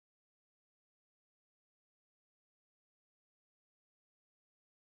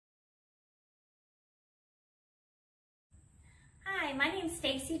Hi, my name's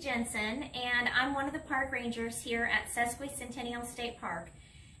Stacy Jensen, and I'm one of the park rangers here at Sense-sational State Park.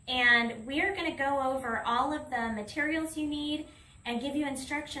 And we're going to go over all of the materials you need and give you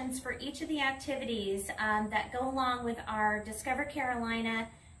instructions for each of the activities that go along with our Discover Carolina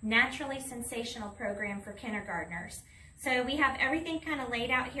Naturally Sensational program for kindergartners. So we have everything kind of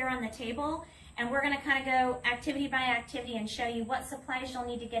laid out here on the table, and we're going to kind of go activity by activity and show you what supplies you'll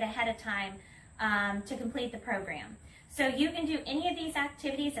need to get ahead of time to complete the program. So you can do any of these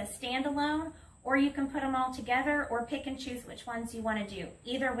activities as standalone, or you can put them all together or pick and choose which ones you want to do.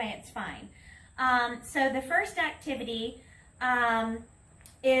 Either way, it's fine. So the first activity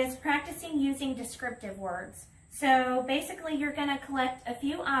is practicing using descriptive words. So basically you're going to collect a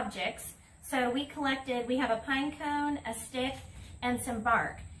few objects. So we have a pine cone, a stick, and some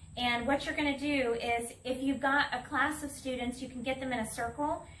bark. And what you're going to do is, if you've got a class of students, you can get them in a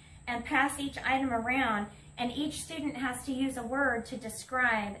circle and pass each item around, and each student has to use a word to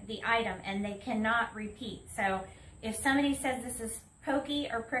describe the item, and they cannot repeat. So if somebody says this is pokey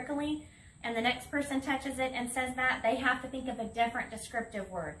or prickly, and the next person touches it and says that, they have to think of a different descriptive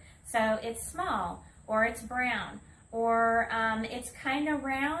word. So it's small, or it's brown, or it's kind of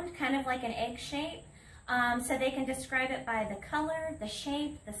round, kind of like an egg shape. So they can describe it by the color, the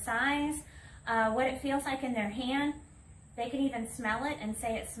shape, the size, what it feels like in their hand. They can even smell it and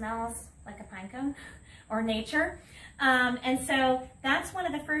say it smells like a pine cone or nature. And so that's one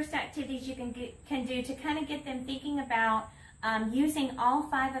of the first activities you can do to kind of get them thinking about using all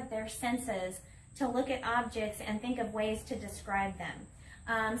 5 of their senses to look at objects and think of ways to describe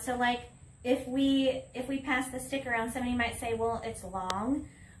them. So like if we pass the stick around, somebody might say, well, it's long,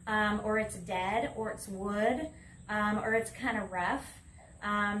 or it's dead, or it's wood, or it's kind of rough,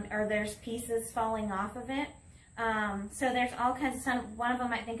 or there's pieces falling off of it. So there's all kinds of, one of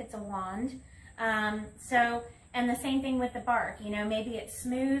them might think it's a wand. And the same thing with the bark, you know, maybe it's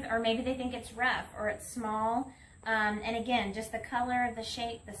smooth, or maybe they think it's rough, or it's small. And again, just the color, the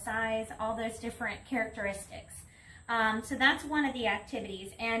shape, the size, all those different characteristics. So that's one of the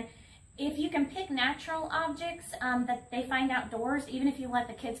activities. And if you can pick natural objects that they find outdoors, even if you let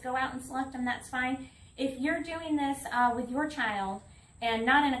the kids go out and select them, that's fine. If you're doing this with your child, and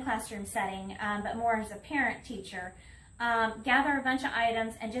not in a classroom setting, but more as a parent teacher, gather a bunch of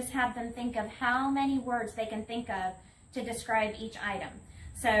items and just have them think of how many words they can think of to describe each item.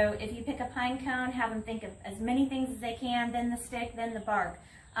 So if you pick a pine cone, have them think of as many things as they can, then the stick, then the bark.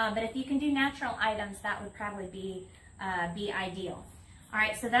 But if you can do natural items, that would probably be ideal. All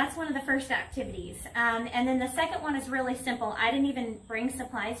right, so that's one of the first activities. And then the second one is really simple. I didn't even bring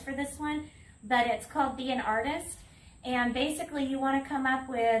supplies for this one, but it's called Be an Artist. And basically you want to come up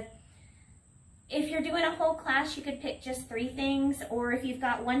with, if you're doing a whole class, you could pick just 3 things, or if you've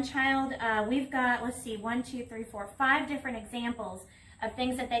got one child, we've got, let's see, 1, 2, 3, 4, 5 different examples of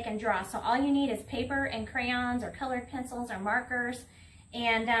things that they can draw. So all you need is paper and crayons or colored pencils or markers,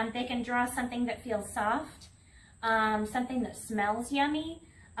 and they can draw something that feels soft, something that smells yummy,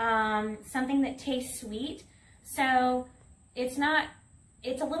 something that tastes sweet. So it's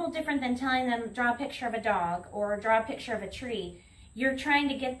a little different than telling them draw a picture of a dog or draw a picture of a tree. You're trying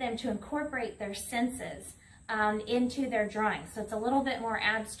to get them to incorporate their senses into their drawing. So it's a little bit more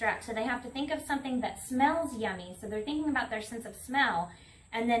abstract. So they have to think of something that smells yummy. So they're thinking about their sense of smell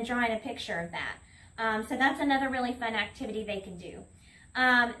and then drawing a picture of that. So that's another really fun activity they can do.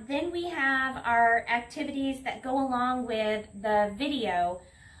 Then we have our activities that go along with the video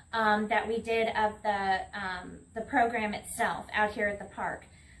that we did of the program itself out here at the park.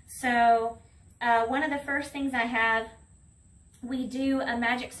 So one of the first things I have, we do a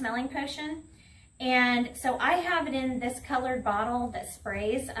magic smelling potion. And so I have it in this colored bottle that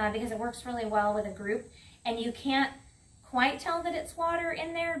sprays because it works really well with a group. And you can't quite tell that it's water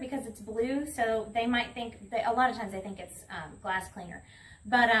in there because it's blue. So they might think, a lot of times they think it's glass cleaner.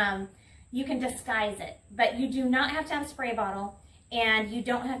 But you can disguise it. But you do not have to have a spray bottle. And you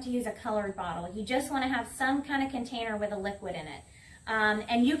don't have to use a colored bottle. You just want to have some kind of container with a liquid in it.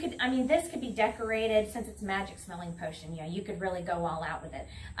 And you could, this could be decorated, since it's magic smelling potion, you know, you could really go all out with it.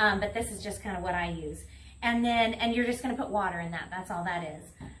 But this is just kind of what I use. And you're just going to put water in that. That's all that is.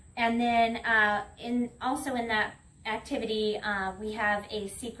 And then also in that activity, we have a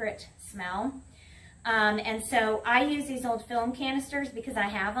secret smell. And so I use these old film canisters because I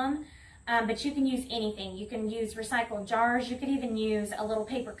have them. But you can use anything. You can use recycled jars. You could even use a little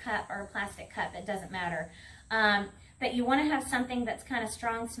paper cup or a plastic cup. It doesn't matter. But you want to have something that's kind of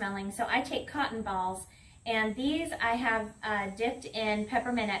strong smelling. So I take cotton balls, and these I have dipped in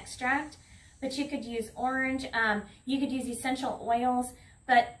peppermint extract. But you could use orange. You could use essential oils.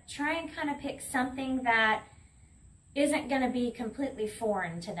 But try and kind of pick something that isn't going to be completely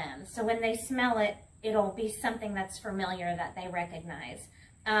foreign to them. So when they smell it, it'll be something that's familiar that they recognize.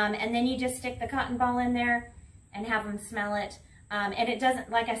 And then you just stick the cotton ball in there and have them smell it. And it doesn't,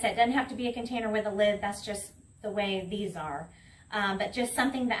 like I said, it doesn't have to be a container with a lid. That's just the way these are. But just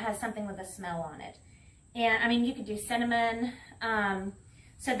something that has something with a smell on it. And I mean, you could do cinnamon.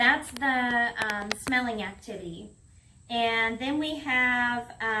 So that's the smelling activity. And then we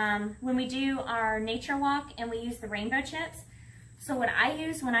have, when we do our nature walk and we use the rainbow chips. So what I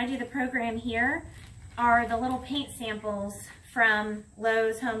use when I do the program here are the little paint samples from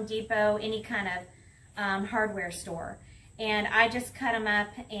Lowe's, Home Depot, any kind of hardware store. And I just cut them up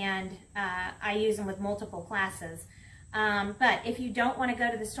and I use them with multiple classes. But if you don't want to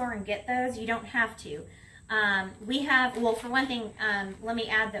go to the store and get those, you don't have to. We have, well, for one thing, let me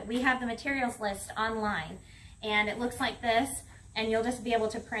add that we have the materials list online. And it looks like this, and you'll just be able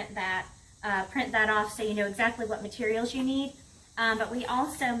to print that off so you know exactly what materials you need. But we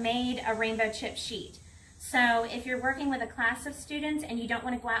also made a rainbow chip sheet. So if you're working with a class of students and you don't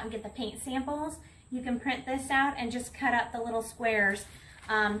want to go out and get the paint samples, you can print this out and just cut up the little squares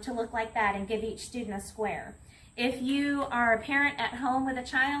to look like that and give each student a square. If you are a parent at home with a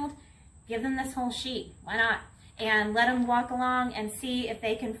child, give them this whole sheet. Why not? And let them walk along and see if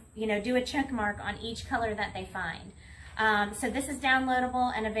they can, you know, do a check mark on each color that they find. So this is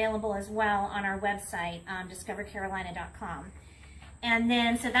downloadable and available as well on our website, discovercarolina.com. And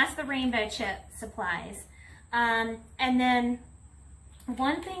then, so that's the rainbow chip supplies. And then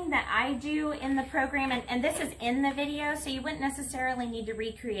one thing that I do in the program, and this is in the video, so you wouldn't necessarily need to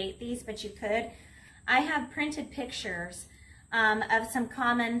recreate these, but you could. I have printed pictures of some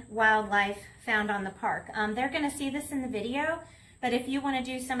common wildlife found on the park. They're going to see this in the video, but if you want to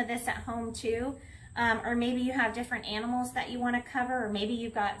do some of this at home too, or maybe you have different animals that you want to cover, or maybe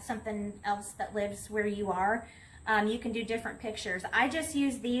you've got something else that lives where you are, you can do different pictures. I just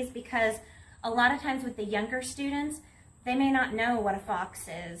use these because a lot of times with the younger students, they may not know what a fox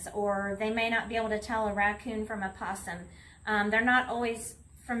is, or they may not be able to tell a raccoon from a possum. They're not always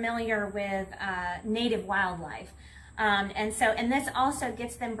familiar with native wildlife. And this also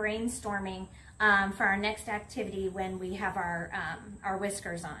gets them brainstorming for our next activity when we have our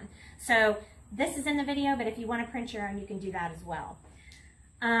whiskers on. So this is in the video, but if you want to print your own, you can do that as well.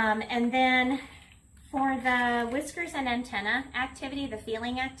 And then for the whiskers and antenna activity, the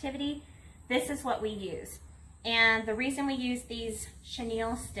feeling activity, this is what we use. And the reason we use these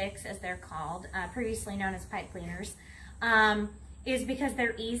chenille sticks, as they're called, previously known as pipe cleaners, is because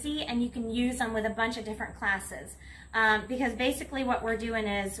they're easy and you can use them with a bunch of different classes. Because basically what we're doing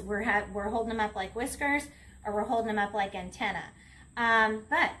is we're holding them up like whiskers, or we're holding them up like antenna.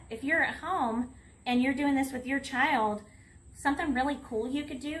 But if you're at home and you're doing this with your child, something really cool you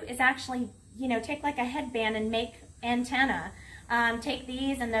could do is actually, you know, take like a headband and make antenna. Take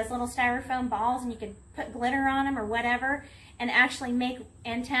these and those little styrofoam balls, and you could put glitter on them or whatever and actually make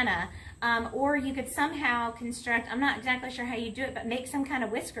antenna. Or you could somehow construct, I'm not exactly sure how you do it, but make some kind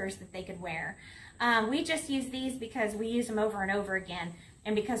of whiskers that they could wear. We just use these because we use them over and over again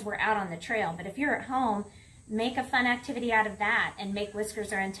and because we're out on the trail. But if you're at home, make a fun activity out of that and make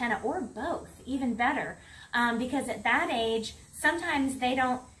whiskers or antenna, or both, even better. Because at that age, sometimes they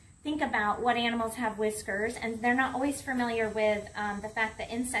don't think about what animals have whiskers, and they're not always familiar with the fact that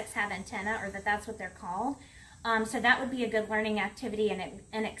insects have antenna, or that that's what they're called. So that would be a good learning activity and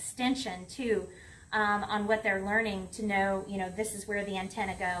an extension too on what they're learning, to know, you know, this is where the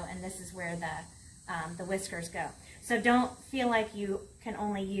antenna go and this is where the whiskers go. So don't feel like you can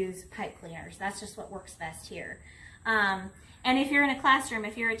only use pipe cleaners. That's just what works best here. And if you're in a classroom,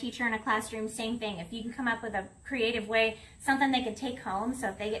 if you're a teacher in a classroom, same thing. If you can come up with a creative way, something they can take home, so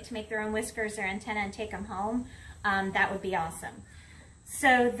if they get to make their own whiskers or antenna and take them home, that would be awesome.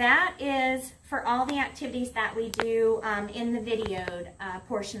 So that is for all the activities that we do in the videoed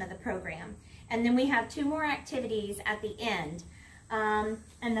portion of the program. And then we have 2 more activities at the end.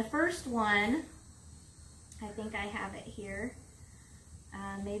 And the first one, I think I have it here.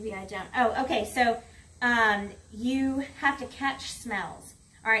 Maybe I don't. Oh, okay. So you have to catch smells.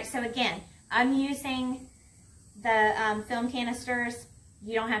 All right. So again, I'm using the film canisters.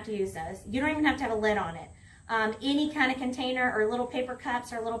 You don't have to use those. You don't even have to have a lid on it. Any kind of container, or little paper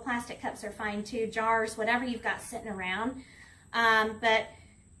cups or little plastic cups are fine too. Jars, whatever you've got sitting around. But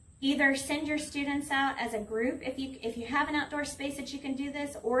either send your students out as a group if you have an outdoor space that you can do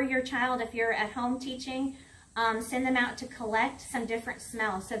this, or your child, if you're at home teaching, send them out to collect some different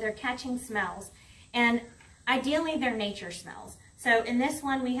smells. So they're catching smells, and ideally they're nature smells. So in this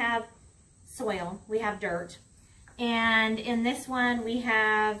one we have soil, we have dirt, and in this one we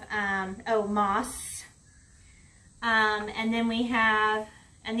have moss. And then we have,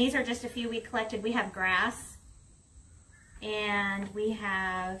 and these are just a few we collected, we have grass, and we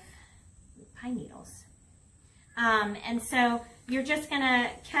have pine needles. And so you're just gonna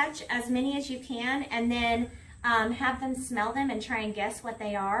catch as many as you can, and then have them smell them and try and guess what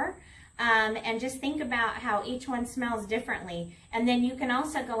they are. And just think about how each one smells differently. And then you can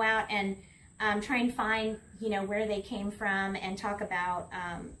also go out and try and find, you know, where they came from and talk about,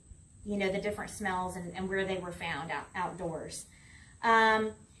 you know, the different smells and where they were found outdoors.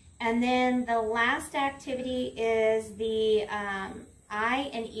 And then the last activity is the eye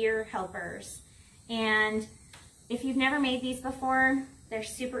and ear helpers. And if you've never made these before, they're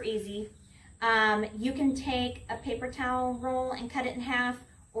super easy. You can take a paper towel roll and cut it in half,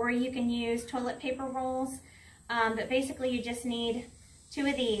 or you can use toilet paper rolls. But basically you just need 2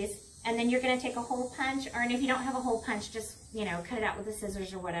 of these, and then you're gonna take a hole punch, or and if you don't have a hole punch, just, you know, cut it out with the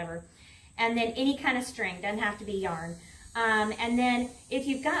scissors or whatever. And then any kind of string, doesn't have to be yarn. And then if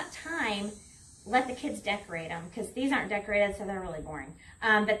you've got time, let the kids decorate them, because these aren't decorated, so they're really boring.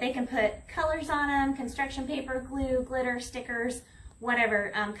 But they can put colors on them, construction paper, glue, glitter, stickers,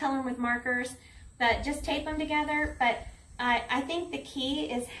 whatever, color them with markers, but just tape them together. But I think the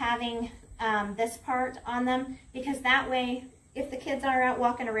key is having this part on them, because that way, if the kids are out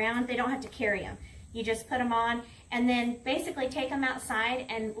walking around, they don't have to carry them. You just put them on, and then basically take them outside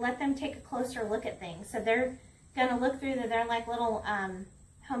and let them take a closer look at things. So they're gonna look through they're like little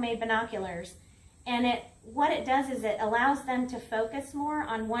homemade binoculars. And what it does is it allows them to focus more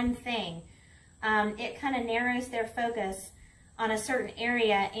on one thing. It kind of narrows their focus on a certain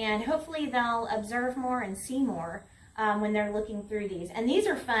area, and hopefully they'll observe more and see more when they're looking through these. And these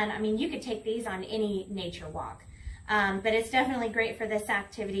are fun. I mean, you could take these on any nature walk. But it's definitely great for this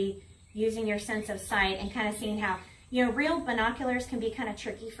activity, using your sense of sight and kind of seeing how, you know, real binoculars can be kind of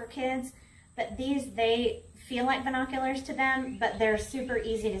tricky for kids, but these, they feel like binoculars to them, but they're super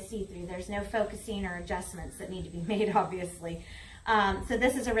easy to see through. There's no focusing or adjustments that need to be made, obviously. So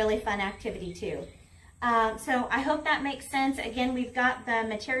this is a really fun activity too. So I hope that makes sense. Again, we've got the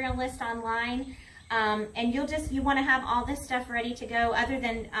material list online. And you want to have all this stuff ready to go, other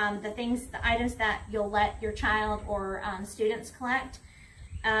than the items that you'll let your child or students collect.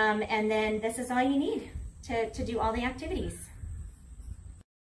 And then this is all you need to do all the activities.